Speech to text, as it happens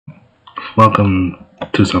Welcome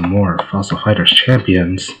to some more Fossil Fighters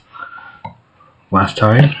Champions. Last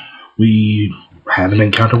time, we had an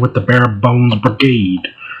encounter with the Bare Bones Brigade.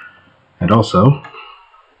 And also,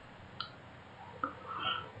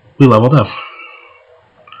 we leveled up.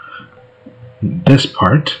 This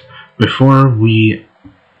part, before we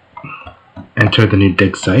enter the new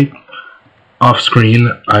dig site, off screen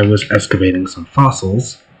I was excavating some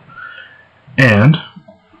fossils, and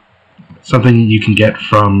something you can get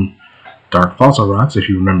from dark fossil rocks, if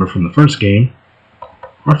you remember from the first game,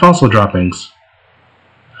 are fossil droppings.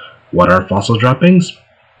 What are fossil droppings?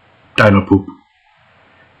 Dino poop.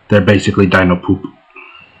 They're basically dino poop.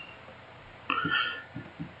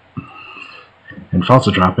 And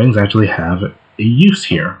fossil droppings actually have a use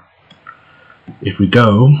here. If we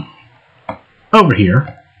go over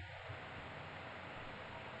here,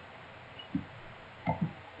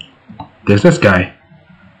 there's this guy,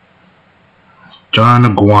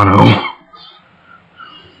 John Guano.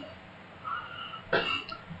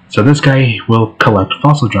 So this guy will collect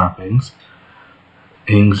fossil droppings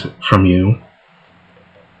from you.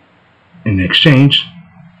 In exchange,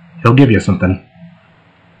 he'll give you something.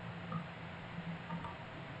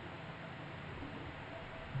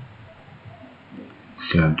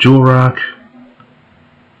 Got jewel rock.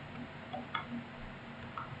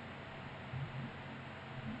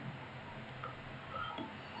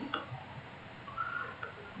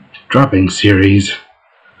 Dropping series.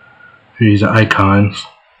 These icons.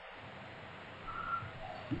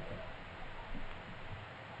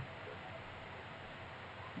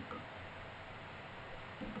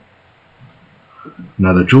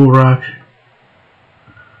 Another jewel rock.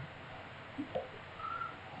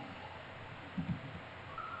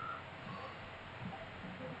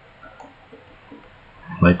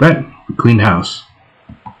 Like that, clean house.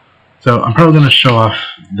 So I'm probably going to show off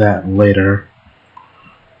that later.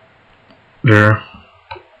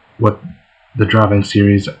 What the dropping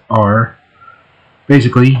series are.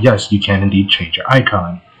 Basically, yes, you can indeed change your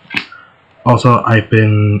icon. Also, I've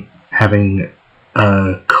been having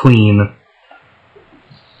clean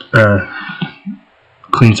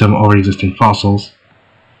some already existing fossils.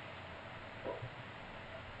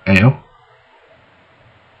 Ayo.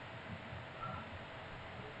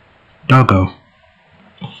 Doggo.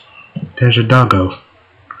 There's your doggo.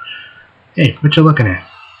 Hey, what you looking at?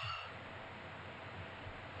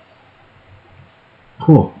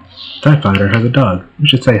 Cool. TIE Fighter has a dog. We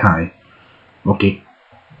should say hi. Okay.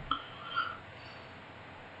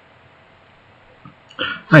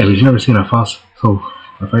 Hi, we've never seen a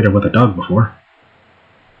fighter with a dog before.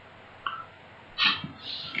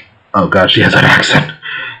 Oh gosh, she has an accent.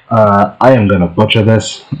 I am gonna butcher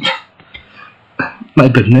this. My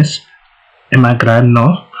goodness. Am I glad?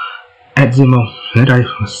 No. At the moment I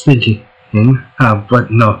was thinking,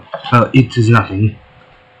 but no, it is nothing.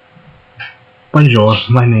 Bonjour,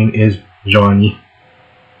 my name is Johnny.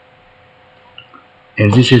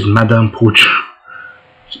 And this is Madame Pooch.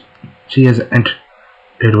 She has entered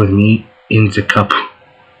with me in the cup.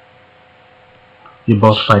 You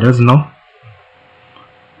both fighters, no?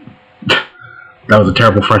 That was a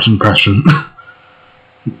terrible French impression.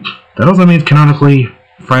 That also means canonically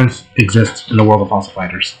France exists in the world of fossil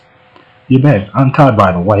fighters. You bet. I'm Todd,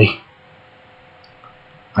 by the way.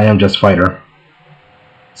 I am just fighter.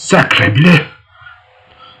 Sacre bleu!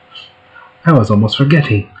 I was almost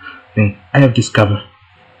forgetting. I have discovered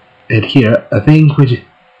it here, a thing which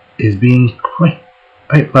is being quite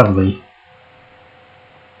lovely.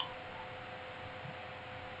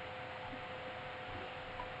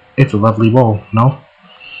 It's a lovely wall, no?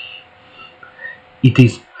 It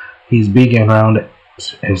is big and round,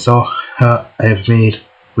 and so I have made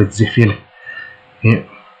with the filling it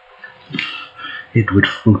with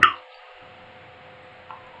fruit.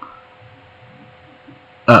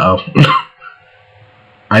 Uh-oh.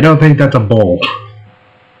 I don't think that's a bowl.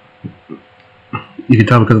 You can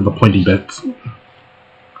tell because of the pointy bits.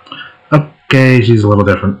 Okay, she's a little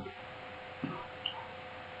different.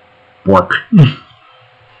 Work.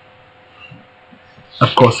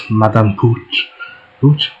 Of course, Madame Pooch,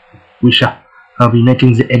 I'll be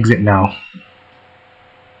making the exit now.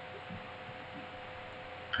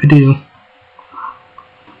 I do.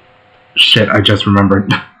 Shit, I just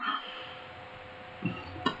remembered.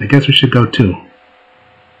 I guess we should go too.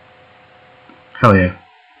 Hell yeah.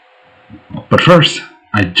 But first,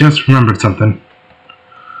 I just remembered something.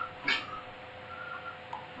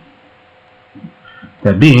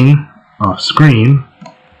 That being off screen,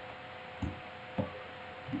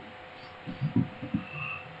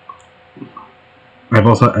 I've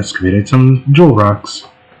also excavated some jewel rocks.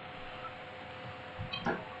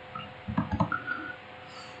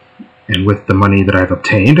 And with the money that I've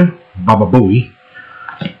obtained, Baba Booey,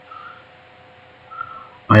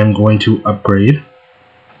 I am going to upgrade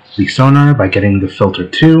the sonar by getting the filter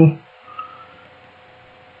 2.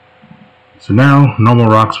 So now normal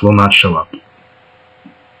rocks will not show up.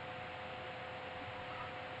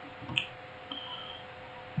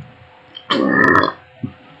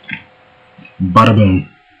 Bada boom.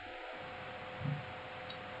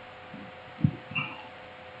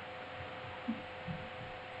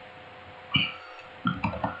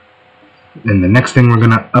 And the next thing we're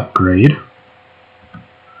going to upgrade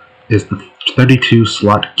is the 32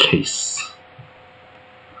 slot case.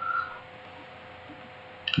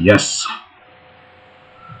 Yes.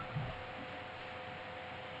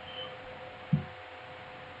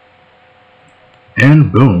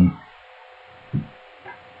 And boom.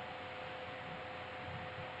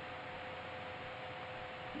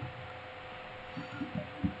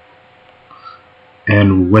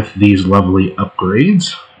 And with these lovely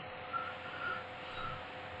upgrades,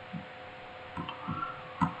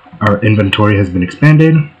 our inventory has been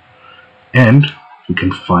expanded, and we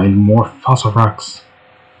can find more fossil rocks.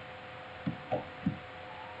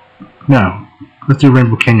 Now, let's do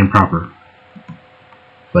Rainbow Canyon proper.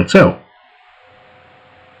 Like so.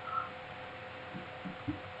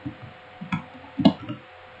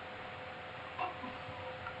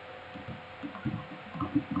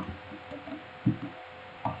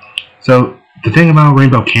 So, the thing about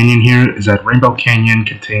Rainbow Canyon here is that Rainbow Canyon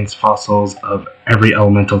contains fossils of every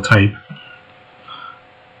elemental type.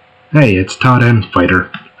 Hey, it's Todd and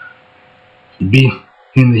Fighter. You be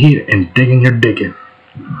in the heat and digging your digging.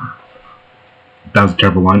 That was a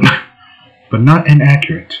terrible one, but not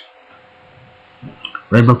inaccurate.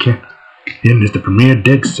 Rainbow Canyon is the premier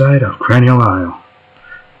dig site of Cranial Isle.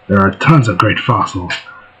 There are tons of great fossils,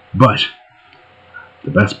 but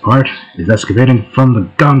the best part is excavating from the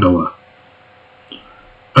gondola.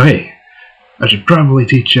 Oh hey, I should probably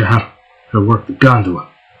teach you how to work the gondola.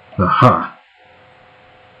 Aha.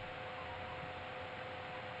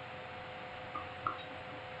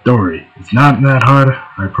 Don't worry, it's not that hard,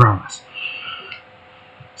 I promise.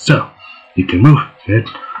 So, you can move it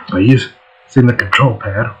by using the control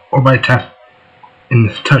pad or by tapping in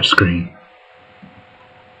the touchscreen.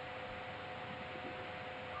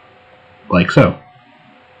 Like so.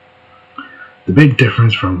 The big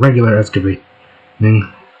difference from regular excavating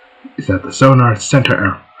is that the sonar center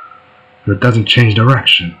arrow doesn't change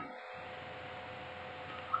direction.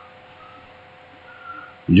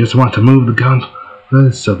 You just want to move the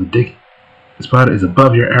gondola so the dig spot is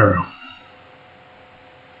above your arrow.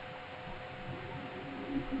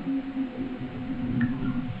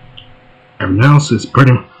 Everything else is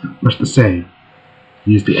pretty much the same.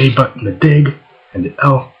 Use the A button to dig, and the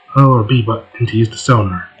L or B button to use the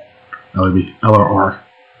sonar. L or R.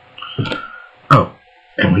 Oh,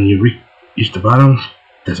 and when you reach the bottom,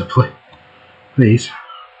 there's a place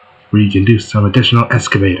where you can do some additional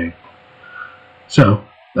excavating. So,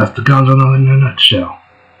 that's the gondola in a nutshell.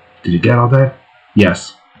 Did you get all that?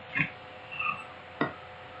 Yes.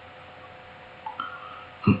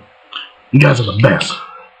 You guys are the best.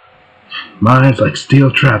 Mine's like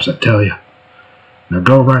steel traps, I tell you. Now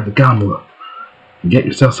go ride the gondola and get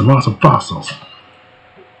yourself some awesome fossils.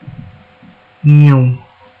 And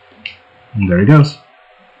there he goes.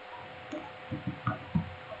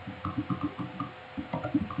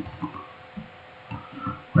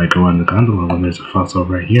 Might go on the gondola when there's a fossil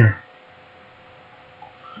right here.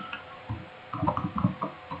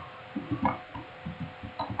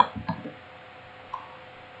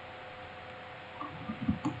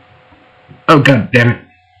 Oh god damn it.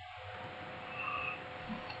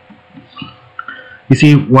 You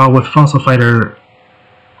see, while Pokemon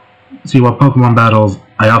battles,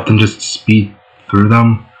 I often just speed through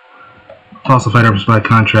them. Fossil Fighters, by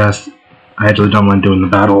contrast, I actually don't mind doing the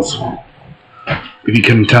battles. If you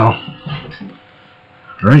couldn't tell.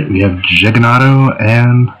 Alright, we have Giganato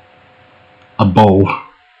and a bull.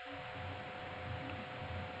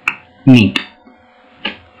 Neat.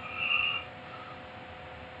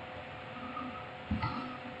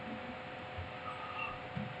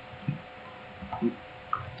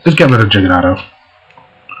 Let's get rid of Giganato.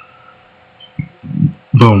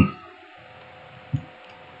 Boom.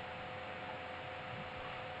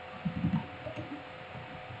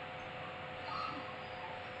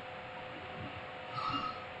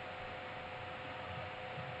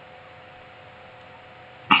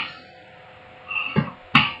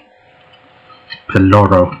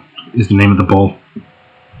 Peloro is the name of the bull.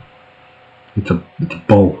 It's a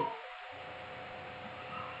bull.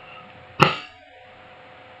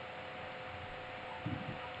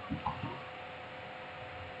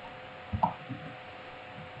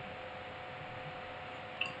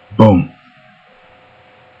 Boom.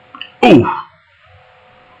 Ooh!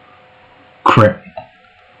 Crit.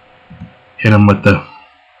 Hit him with the...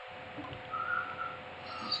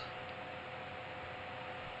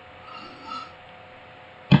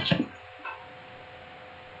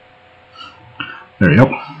 There we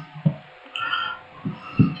go.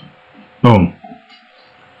 Boom.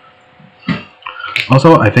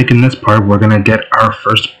 Also, I think in this part we're gonna get our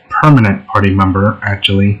first permanent party member,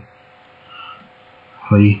 actually.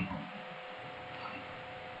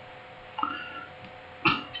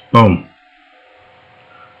 Boom.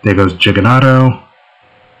 There goes Giganato.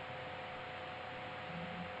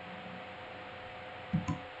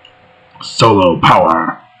 Solo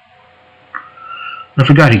power. I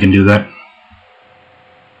forgot he can do that.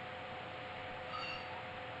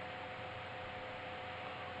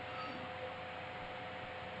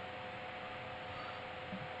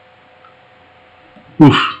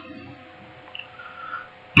 Oof.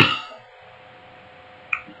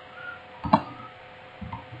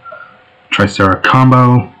 Tricera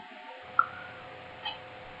combo.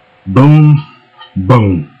 Boom.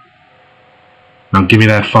 Boom. Now give me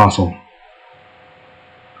that fossil.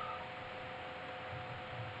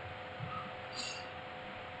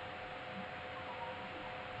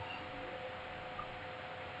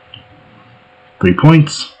 Three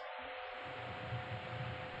points.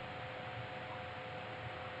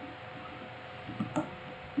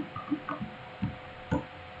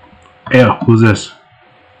 Hey, who's this?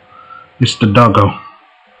 It's the doggo.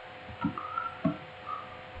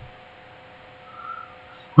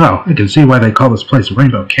 Wow, I can see why they call this place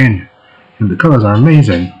Rainbow Canyon. And the colors are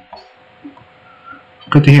amazing.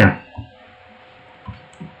 Good to hear.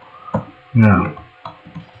 Now,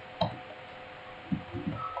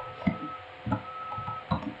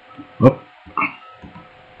 oh.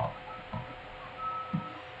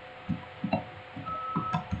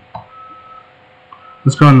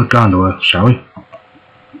 Let's go on the gondola, shall we?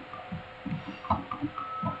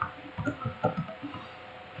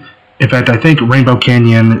 In fact, I think Rainbow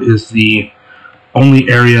Canyon is the only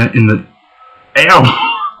area in the... Ow!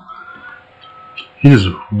 He just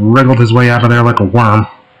wriggled his way out of there like a worm.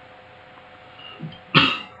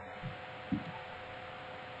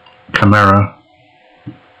 Chimera.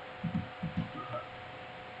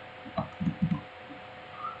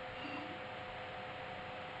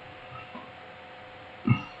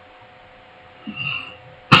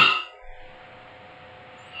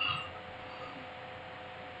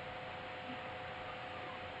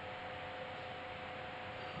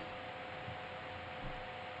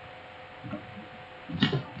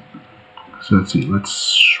 So let's see,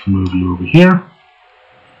 let's move you over here.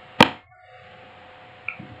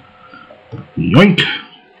 Yoink!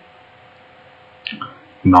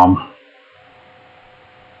 Nom.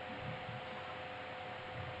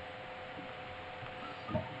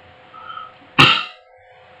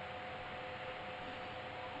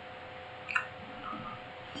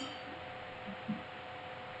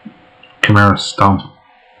 Chimera stomp.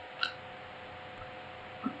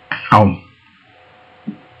 Ow.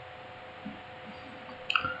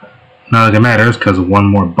 Not like it matters, because of one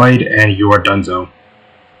more bite and you are donezo.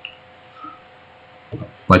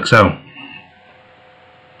 Like so.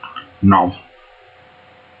 No.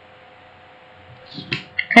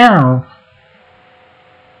 Ow.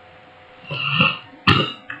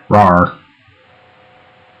 Rawr.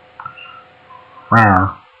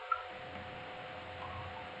 Rawr.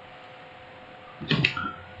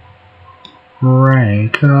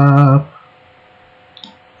 Rank up.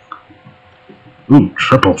 Ooh,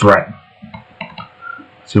 triple threat.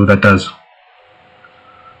 See what that does.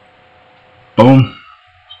 Boom.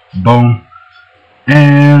 Boom.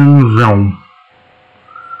 And vroom.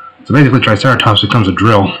 So basically Triceratops becomes a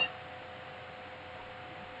drill.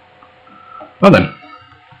 Well then.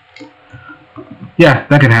 Yeah,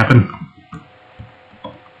 that can happen.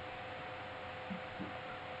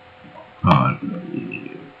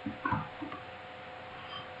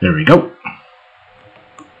 There we go.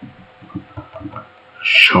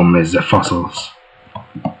 Show me the fossils.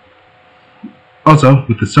 Also,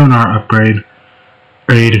 with the sonar upgrade,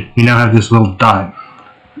 we now have this little dot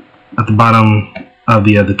at the bottom of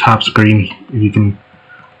the top screen, if you can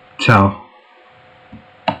tell.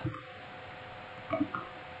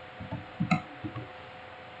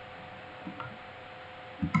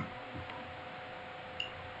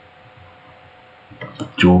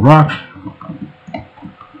 Jewel rock.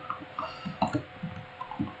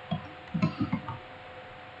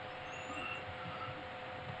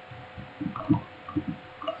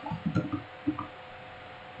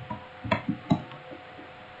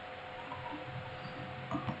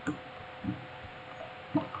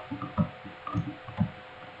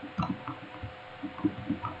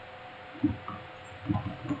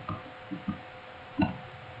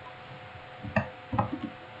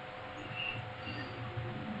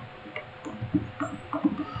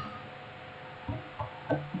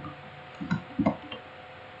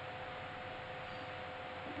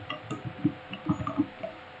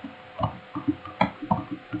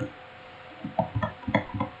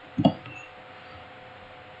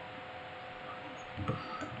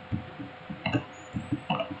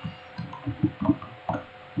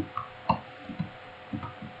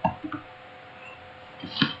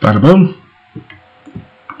 Bada boom.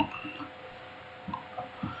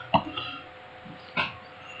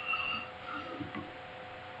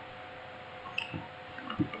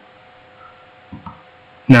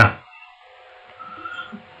 No.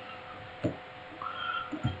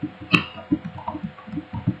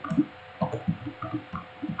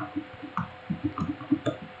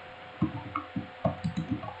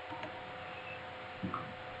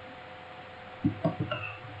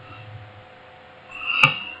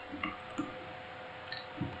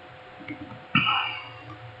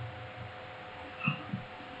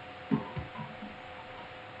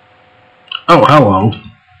 Oh, hello.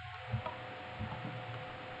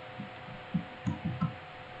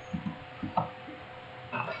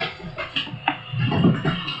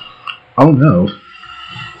 Oh no.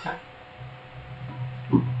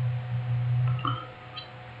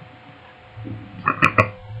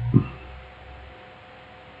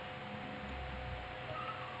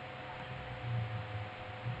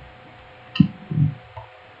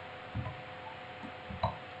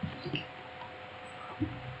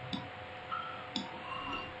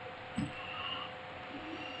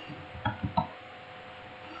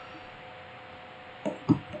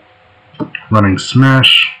 Running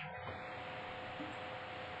smash.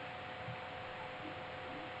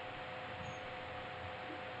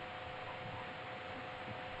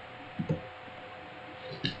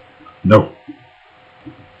 No.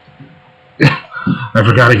 I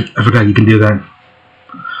forgot you can do that.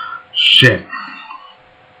 Shit.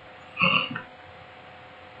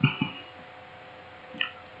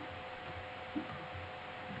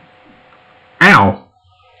 Ow!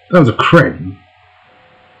 That was a crit.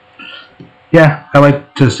 Yeah, I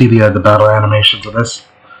like to see the battle animations of this.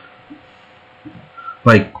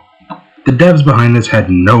 Like, the devs behind this had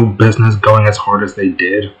no business going as hard as they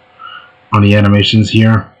did on the animations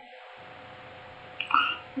here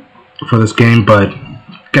for this game, but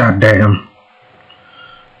goddamn,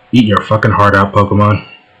 eat your fucking heart out, Pokemon.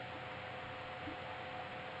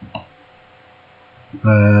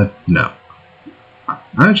 No.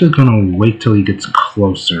 I'm actually gonna wait till he gets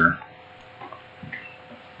closer.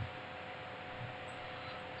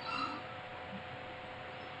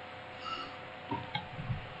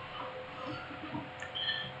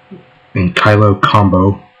 And Kylo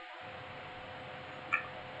combo.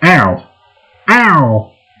 Ow!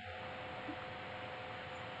 Ow!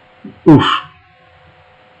 Oof.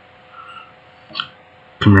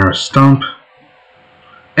 Chimera Stomp.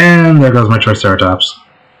 And there goes my Triceratops.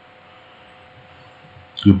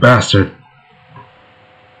 You bastard.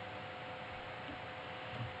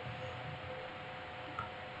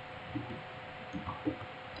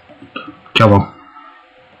 Kill him.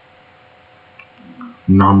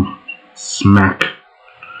 Nom. Smack.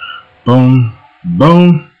 Boom.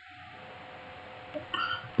 Boom.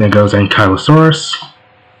 Then goes Ankylosaurus.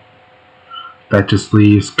 That just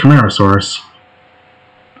leaves Chimerasaurus.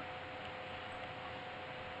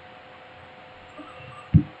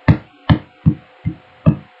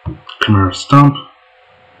 Chimera Stomp.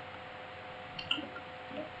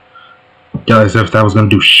 Yeah, as if that was gonna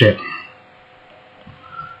do shit.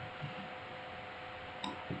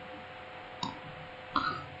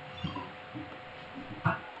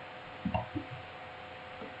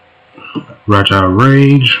 Raja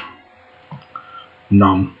Rage.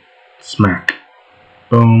 Nom. Smack.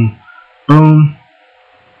 Boom. Boom.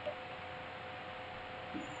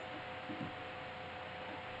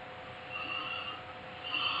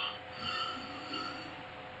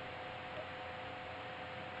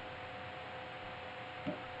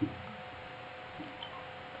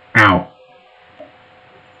 Ow.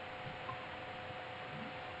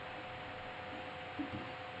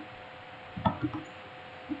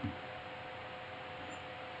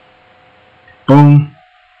 Boom.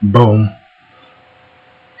 Boom.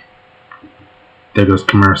 There goes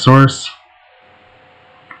Chimerasaurus.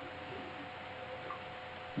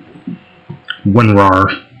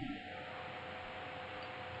 Winrar.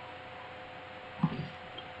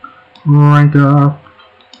 Rank up.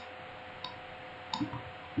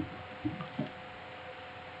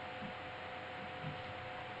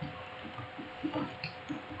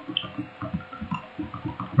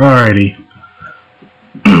 Alrighty.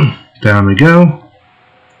 Down we go.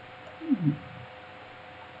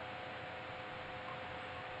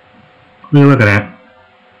 What are you looking at?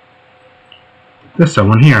 There's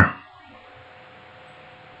someone here.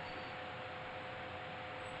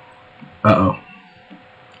 Uh-oh.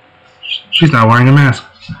 She's not wearing a mask.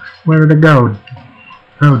 Where did it go?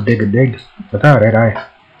 Oh, dig without it,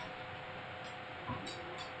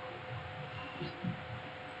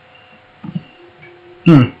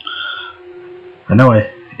 I know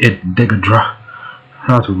it dig a drop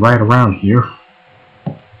right around here.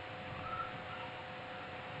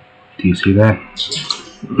 Do you see that?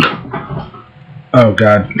 Oh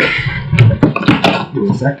god. Give me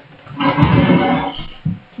a sec.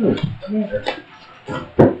 Sure,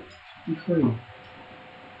 be free.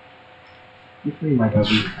 Be free, my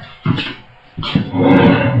doggy.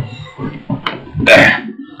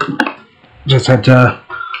 Just had to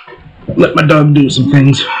let my dog do some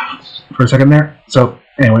things for a second there. So,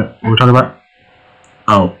 anyway, what we're talking about?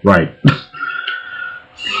 Oh, right.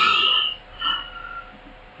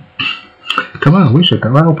 Come on, we should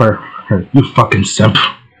help her. You fucking simp.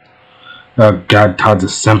 Oh god, Todd's a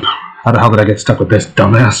simp. How the hell did I get stuck with this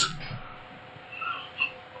dumbass?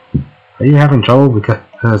 Are you having trouble?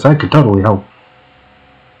 Because I could totally help.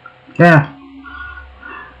 Yeah.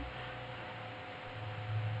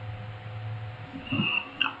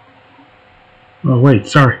 Oh wait,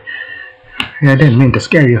 sorry. Yeah, I didn't mean to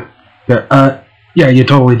scare you. Yeah, you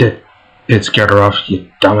totally did. It scared her off,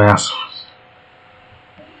 you dumbass.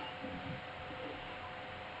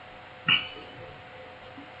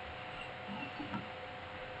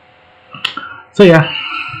 So yeah,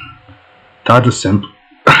 Todd's a simp.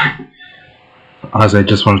 Honestly, I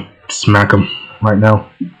just want to smack him right now.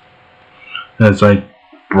 And it's like,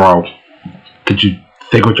 bro, could you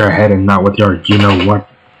think with your head and not with your you-know-what?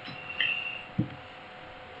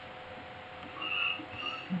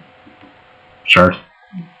 Sure.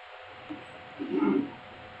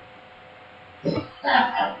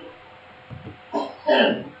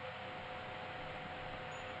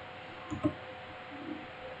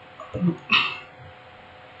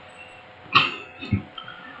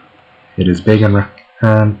 It is big and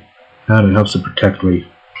it helps to protect me.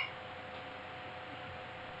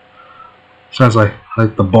 Sounds like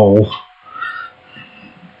the bowl.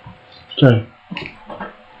 Okay.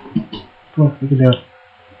 Come on, we can do it.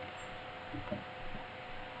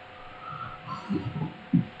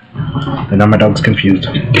 And now my dog's confused.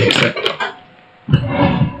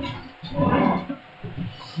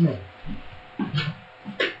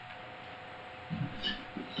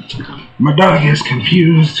 My dog is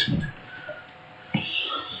confused.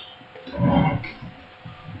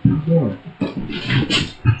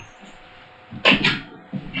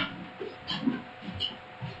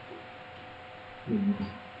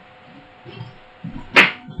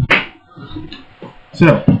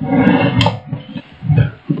 So,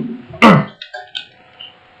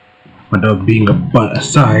 my dog being a butt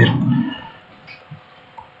aside,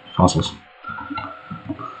 fossils.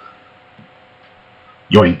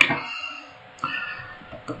 Yoink.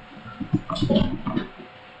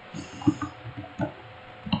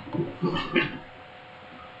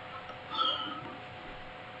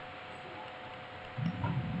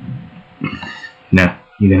 Nah,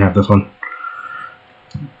 you can have this one.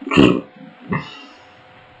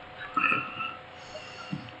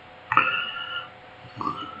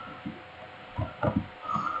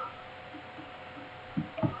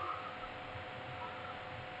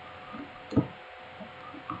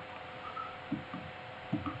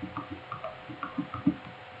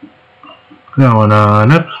 Going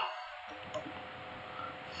on up.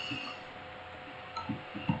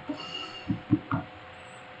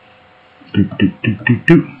 Doot, doot, doot, doot,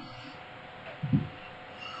 doot.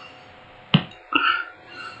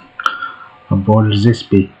 What board is this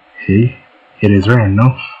be? Hey, it is rare,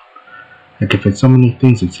 no? I can fit so many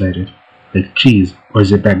things inside it. Like cheese, or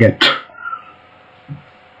is it baguette?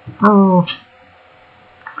 Oh.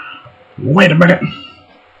 Wait a minute.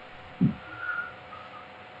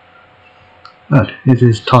 But it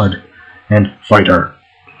is Todd and Fighter.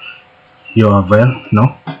 You are well,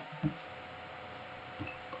 no?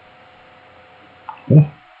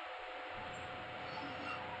 Oh.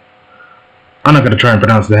 I'm not gonna try and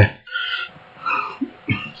pronounce that.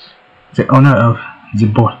 The owner of the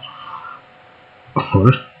board. Or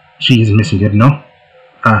she is missing it, no?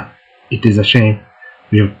 Ah, it is a shame.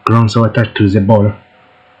 We have grown so attached to the ball.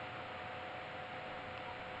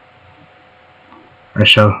 We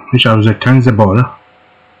shall return the ball.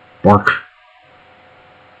 Bark.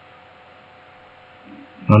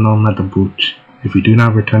 No matter boot. If we do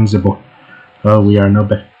not return the ball, well, we are no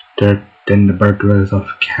better than the burglars of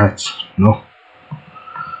cats, no?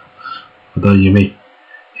 Although you may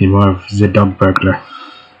be more of the dog burglar.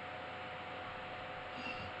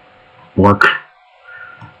 Bark.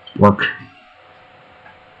 Bark.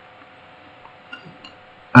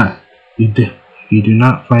 Ah, you do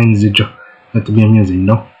not find the joke to be amusing,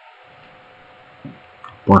 no?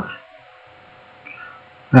 Bark.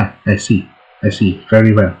 Ah, I see,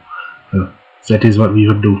 very well. That is what we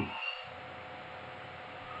would do.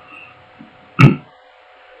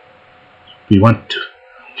 We want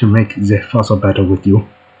to make the fossil battle with you.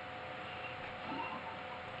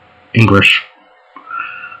 English.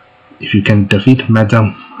 If you can defeat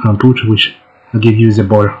Madame Hampoot, which I'll give you the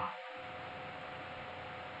ball.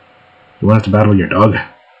 You want us to battle your dog?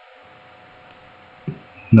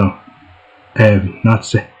 No, I have not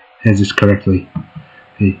said this correctly.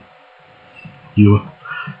 Hey, you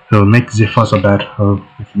will make the fossil battle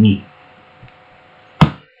with me.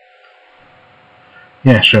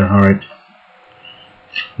 Yeah, sure, alright.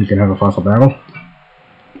 We can have a fossil battle.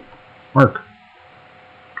 Mark.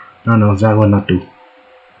 No, that will not do.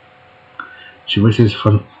 She wishes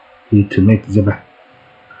for me to make the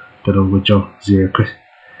battle with Joe. The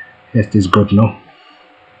request is good, no?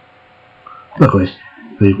 Look,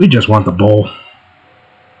 we just want the bowl.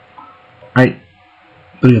 Right?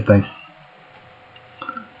 What do you think?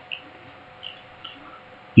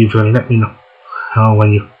 You can let me know how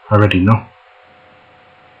when you already know.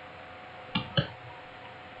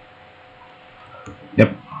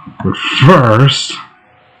 Yep. But first,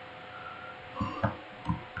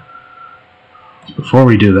 before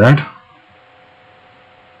we do that,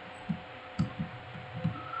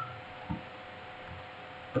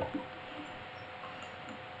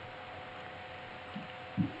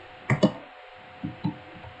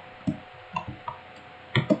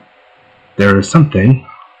 there is something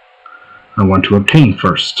I want to obtain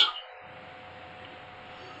first.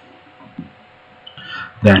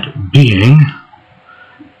 That being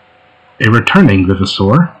a returning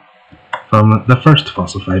vivosaur from the first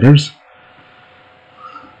fossil fighters.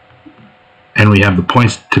 And we have the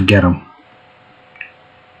points to get them.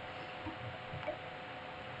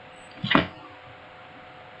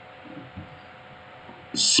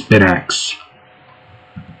 Spinax.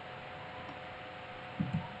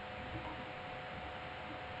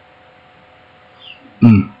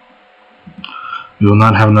 We will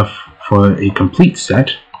not have enough for a complete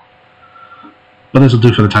set, but this will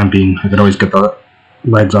do for the time being. I could always get the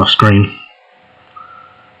legs off screen.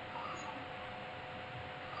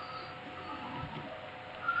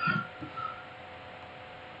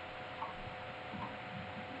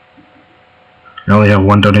 I only have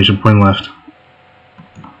one donation point left.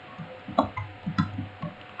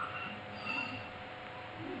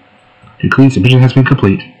 Your clean submission has been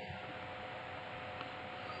complete.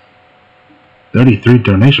 33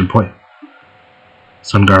 donation point.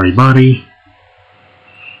 Sungari body.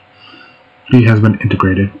 He has been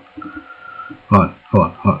integrated. Hold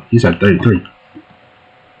on. You said 33.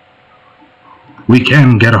 We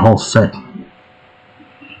can get a whole set.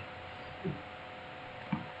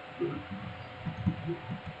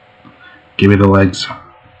 Give me the legs.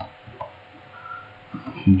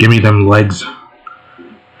 Give me them legs.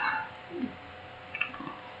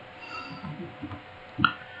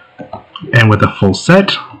 And with a full set,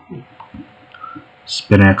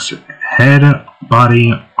 Spinax head,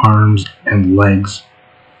 body, arms, and legs.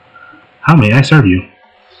 How may I serve you?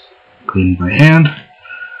 Clean by hand.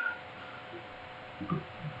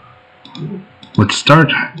 Let's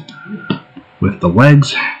start with the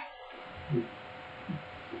legs.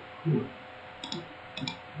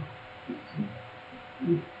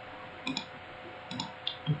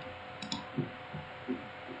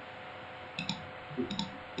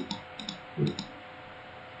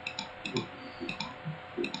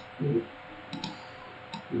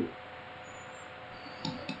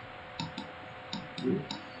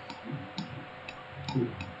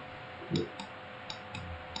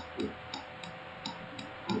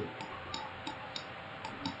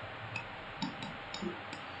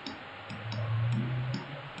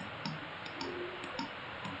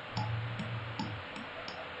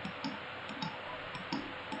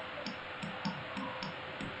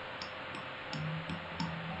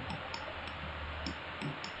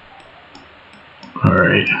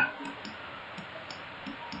 Alright.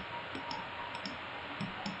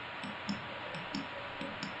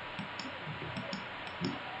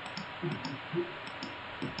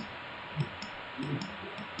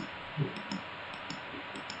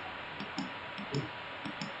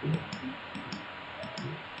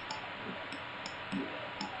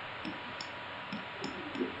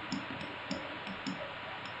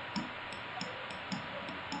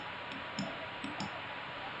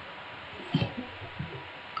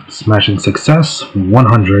 Smashing success,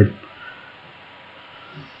 100.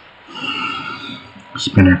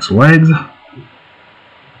 Spinax legs.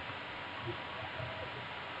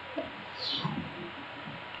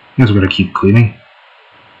 Guess we're gonna keep cleaning.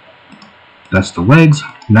 That's the legs.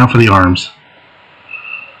 Now for the arms.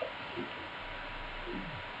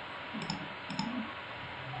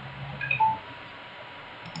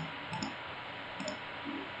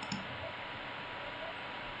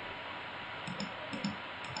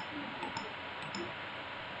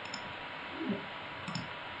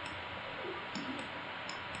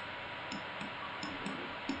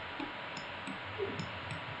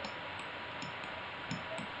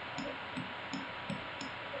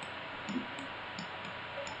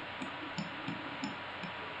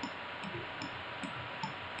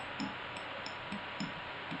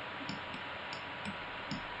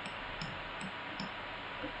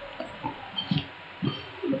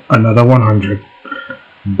 Another 100.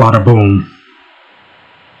 Bada boom.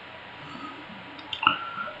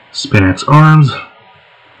 Spin X arms.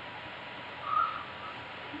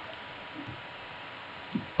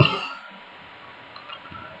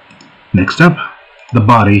 Next up, the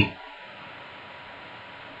body.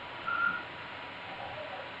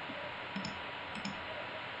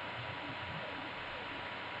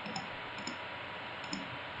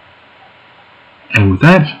 And with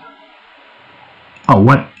that, oh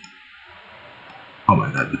what? Oh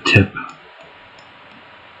my god, the tip.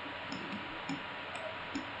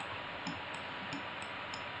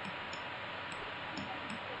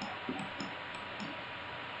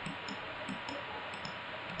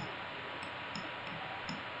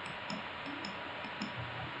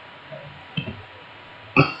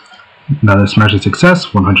 Another smash of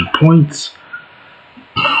success, 100 points.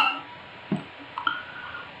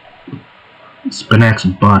 Spin X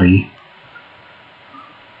body.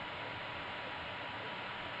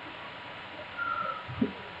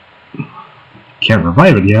 Can't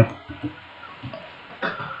revive it yet.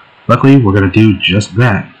 Luckily, we're going to do just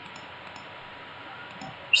that.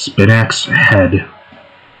 Spin X head.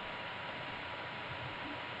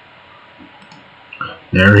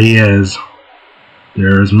 There he is.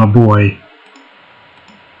 There's my boy.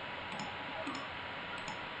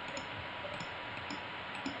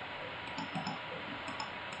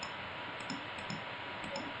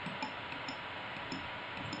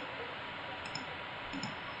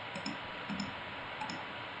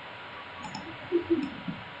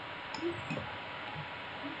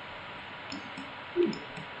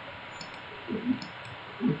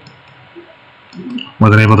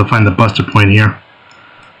 Wasn't able to find the buster point here,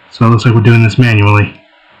 so it looks like we're doing this manually.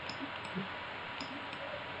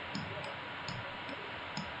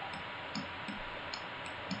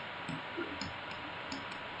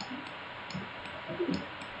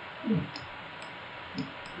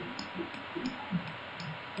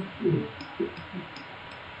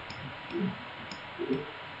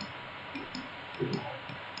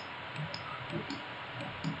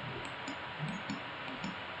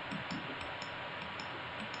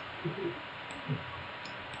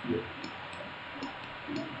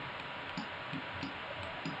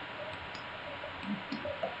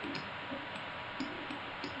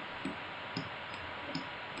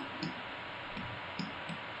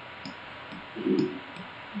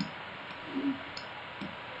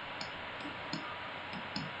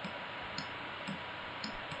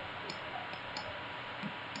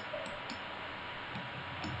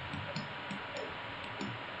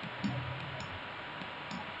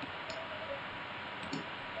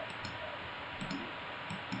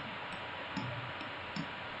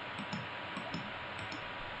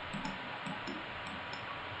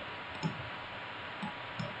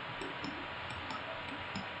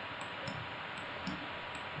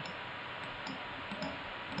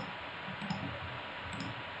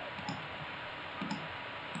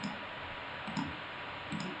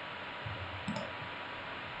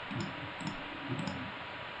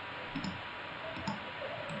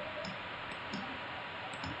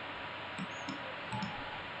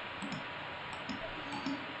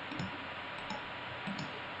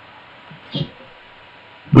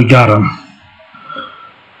 We got him.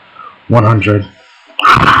 100.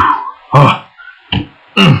 Oh.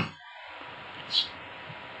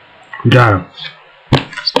 We got him.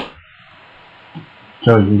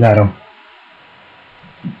 Joey, we got him.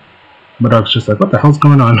 My dog's just like, what the hell's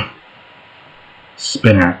going on?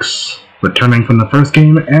 Spin X, returning from the first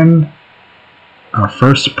game and our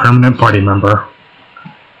first permanent party member.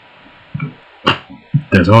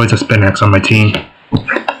 There's always a Spin X on my team.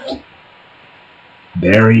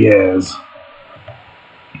 There he is.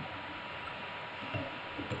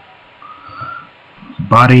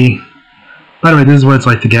 Body. By the way, this is what it's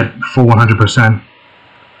like to get full 100%.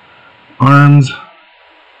 Arms.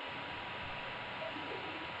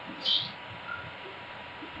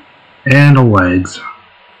 And legs.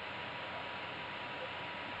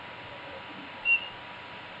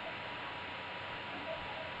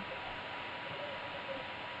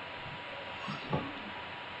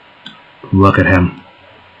 Look at him.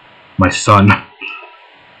 My son.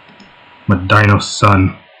 My dino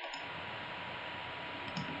son.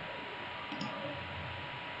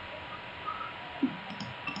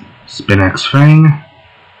 Spin X Fang.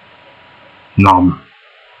 Nom.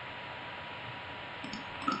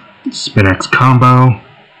 Spin X Combo.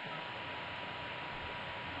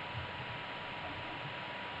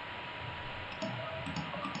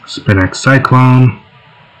 Spin X Cyclone.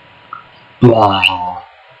 Blah.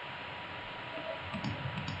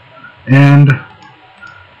 And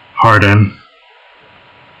Harden.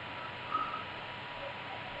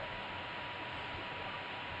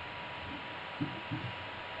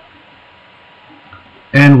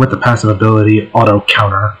 And with the passive ability, auto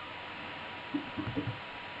counter.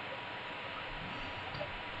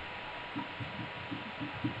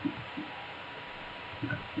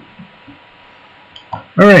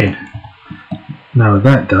 Alright, now with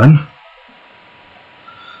that done,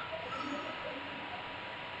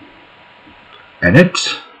 edit.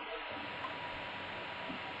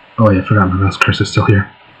 Oh wait, I forgot my mouse cursor is still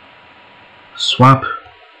here. Swap.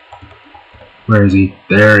 Where is he?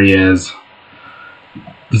 There he is.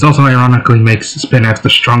 This also ironically makes Spinax the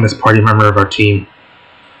strongest party member of our team,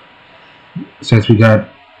 since we got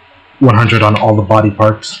 100 on all the body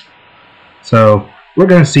parts. So we're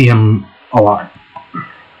going to see him a lot.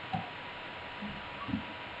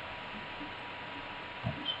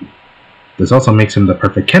 This also makes him the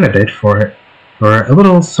perfect candidate for a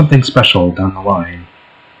little something special down the line.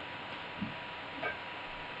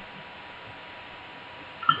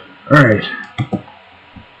 Alright.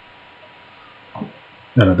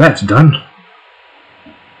 Now that that's done,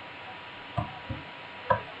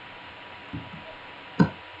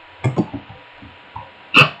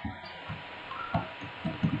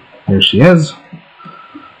 here she is.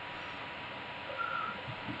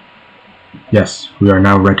 Yes, we are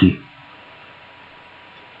now ready.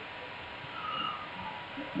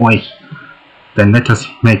 Oi, then let us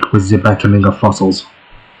make with the battling of fossils.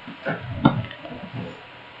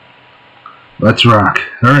 Let's rock.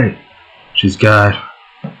 Alright, she's got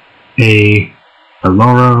a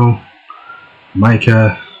Aloro,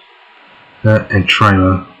 Micah, and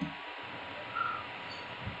Trima.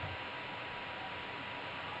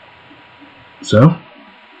 So,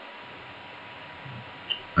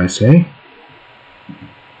 I say,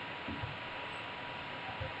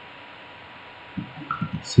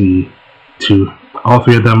 see, all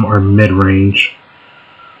three of them are mid-range.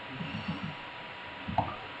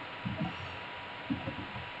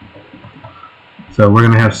 So we're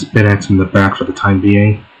going to have Spinax in the back for the time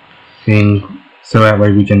being, so that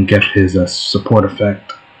way we can get his support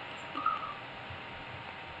effect.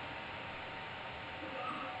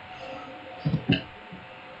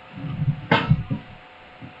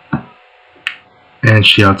 And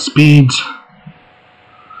she outspeeds.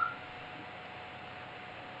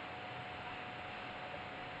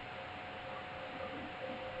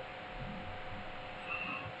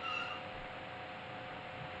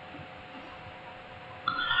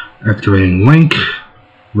 Activating Link,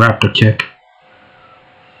 Raptor Kick.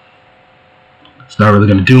 It's not really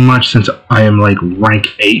going to do much since I am like rank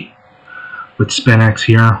 8 with Spinax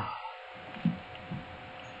here.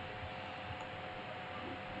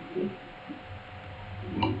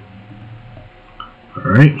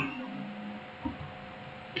 Alright.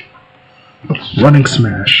 Running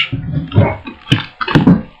Smash.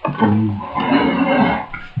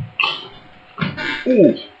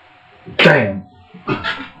 Ooh. Damn.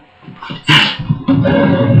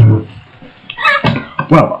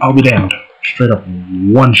 Well, I'll be damned. Straight up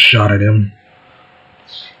one shot at him.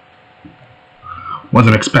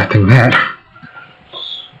 Wasn't expecting that.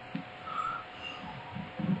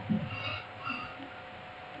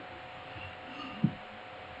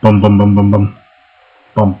 Bum bum bum bum bum.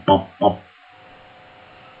 Bum bum bum.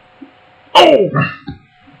 Oh!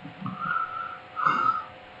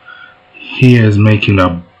 He is making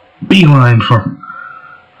a beeline for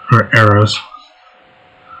her arrows.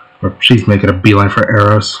 Or she's making a beeline for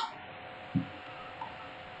arrows.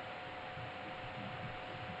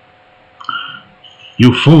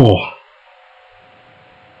 You fool!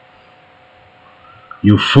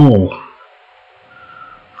 You fool!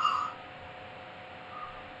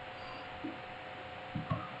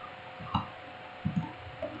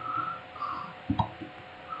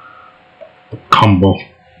 Combo.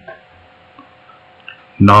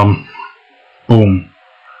 Nom. Boom.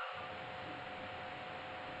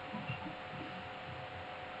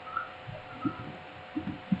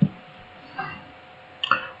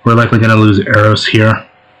 We're likely going to lose arrows here.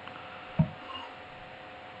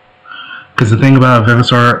 Because the thing about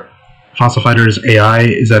Vivosaur Fossil Fighter's AI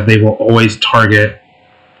is that they will always target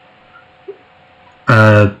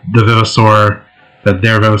the Vivosaur that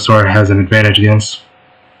their Vivosaur has an advantage against.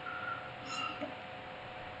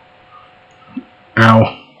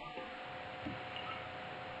 Ow.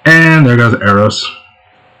 And there goes arrows.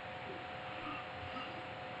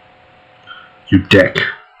 You dick.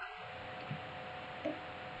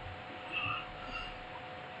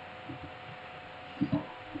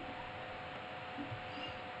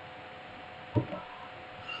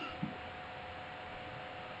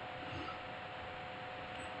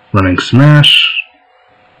 Running Smash.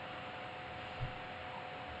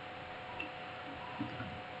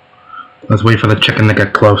 Let's wait for the chicken to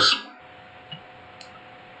get close.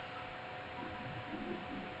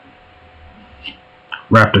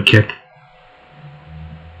 Raptor kick.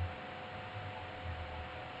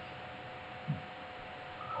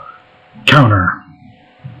 Counter.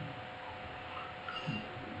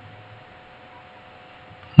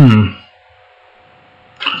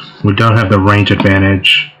 We don't have the range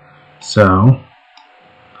advantage, so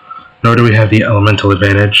nor do we have the elemental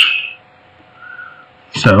advantage.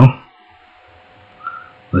 So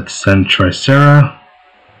let's send Tricera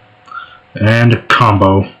and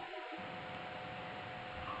combo.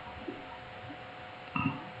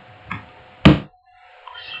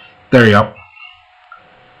 There you go.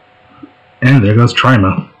 And there goes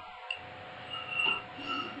Trima.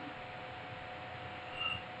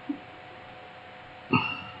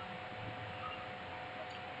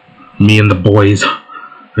 Me and the boys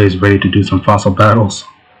is ready to do some fossil battles.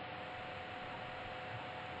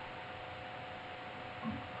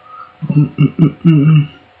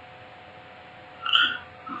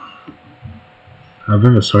 Our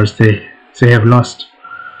vivosaurs, they have lost.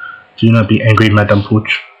 Do not be angry, Madame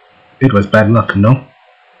Pooch. It was bad luck, no?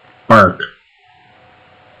 Bark.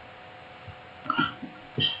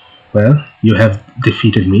 Well, you have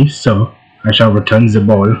defeated me, so I shall return the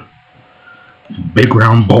bowl. Big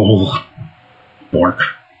round bowl. Bork.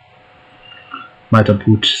 Madame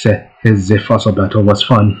Pooch said the fossil battle was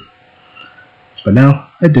fun. But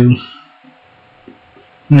now, I do.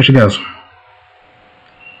 And there she goes.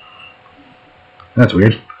 That's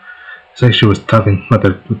weird. It's like she was talking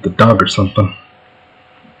with the dog or something.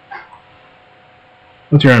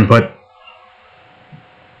 What's your input?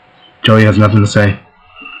 Joey has nothing to say.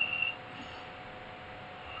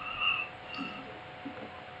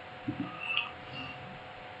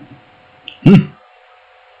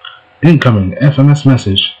 Incoming FMS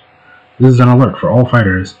message. This is an alert for all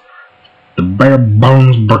fighters. The Bare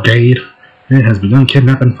Bones Brigade has begun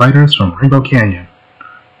kidnapping fighters from Rainbow Canyon.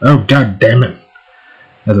 Oh, god damn it.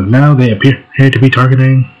 As of now, they appear to be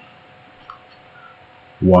targeting...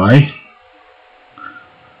 Why?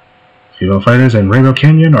 Female fighters in Rainbow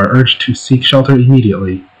Canyon are urged to seek shelter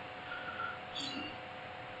immediately.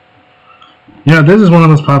 You know, this is one of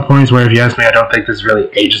those plot points where, if you ask me, I don't think this really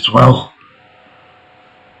ages well.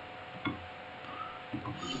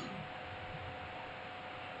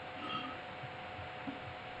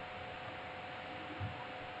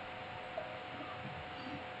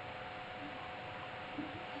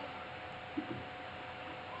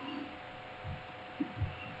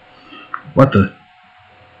 What the?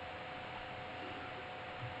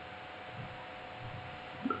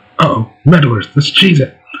 Uh-oh, meddlers, let's cheese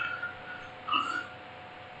it.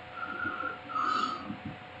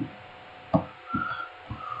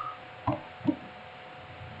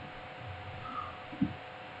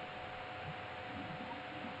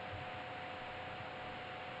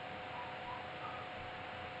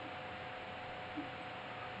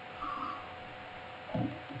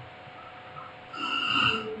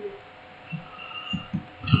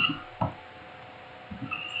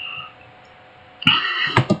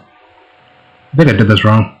 I think I did this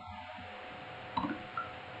wrong.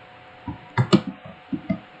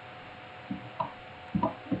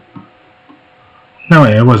 No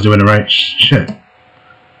way, I was doing it right. Shit.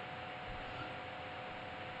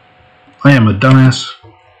 I am a dumbass.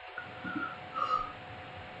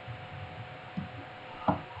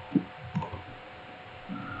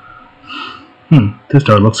 This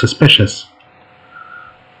door looks suspicious.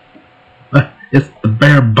 It's the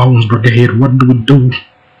Bare Bones Brigade. What do we do?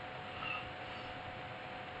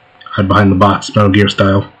 Hide behind the box, Metal Gear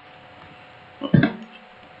style.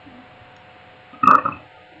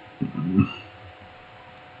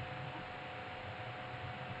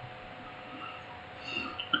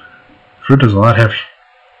 Fruit is a lot heavier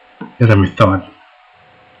than we thought.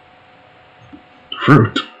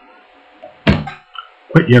 Fruit?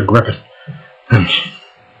 Quit your gripping.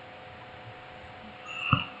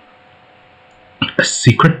 A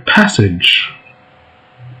secret passage.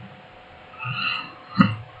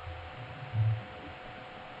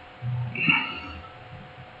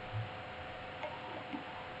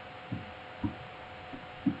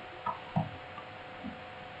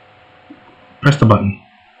 Press the button.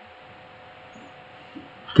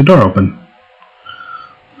 The door opened.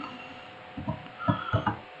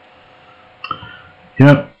 You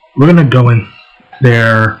know, we're gonna go in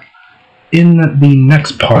there in the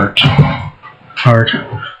next part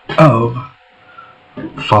of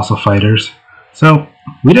Fossil Fighters. So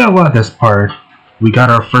we did a lot this part. We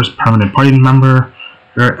got our first permanent party member.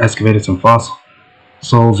 We excavated some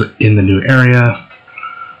fossils in the new area,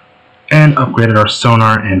 and upgraded our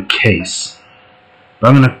sonar and case. But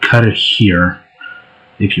I'm going to cut it here.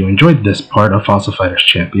 If you enjoyed this part of Fossil Fighters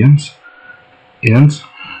Champions,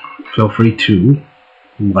 feel free to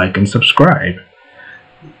like and subscribe,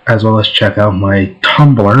 as well as check out my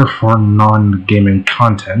Tumblr for non-gaming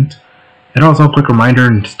content. And also a quick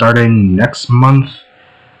reminder, starting next month,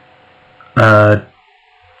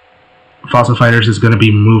 Fossil Fighters is going to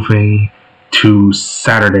be moving to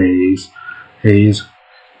Saturdays,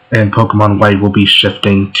 and Pokemon White will be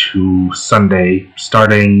shifting to Sunday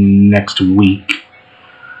starting next week.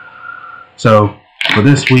 So for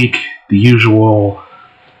this week, the usual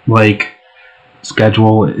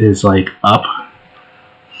schedule is up.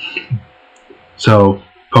 So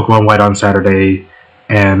Pokemon White on Saturday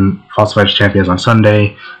and Fossil Fighters Champions on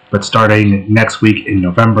Sunday. But starting next week in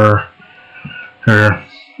November,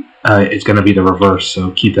 it's going to be the reverse,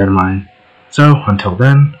 so keep that in mind. So until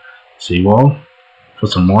then, see you all for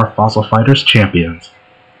some more Fossil Fighters Champions.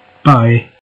 Bye!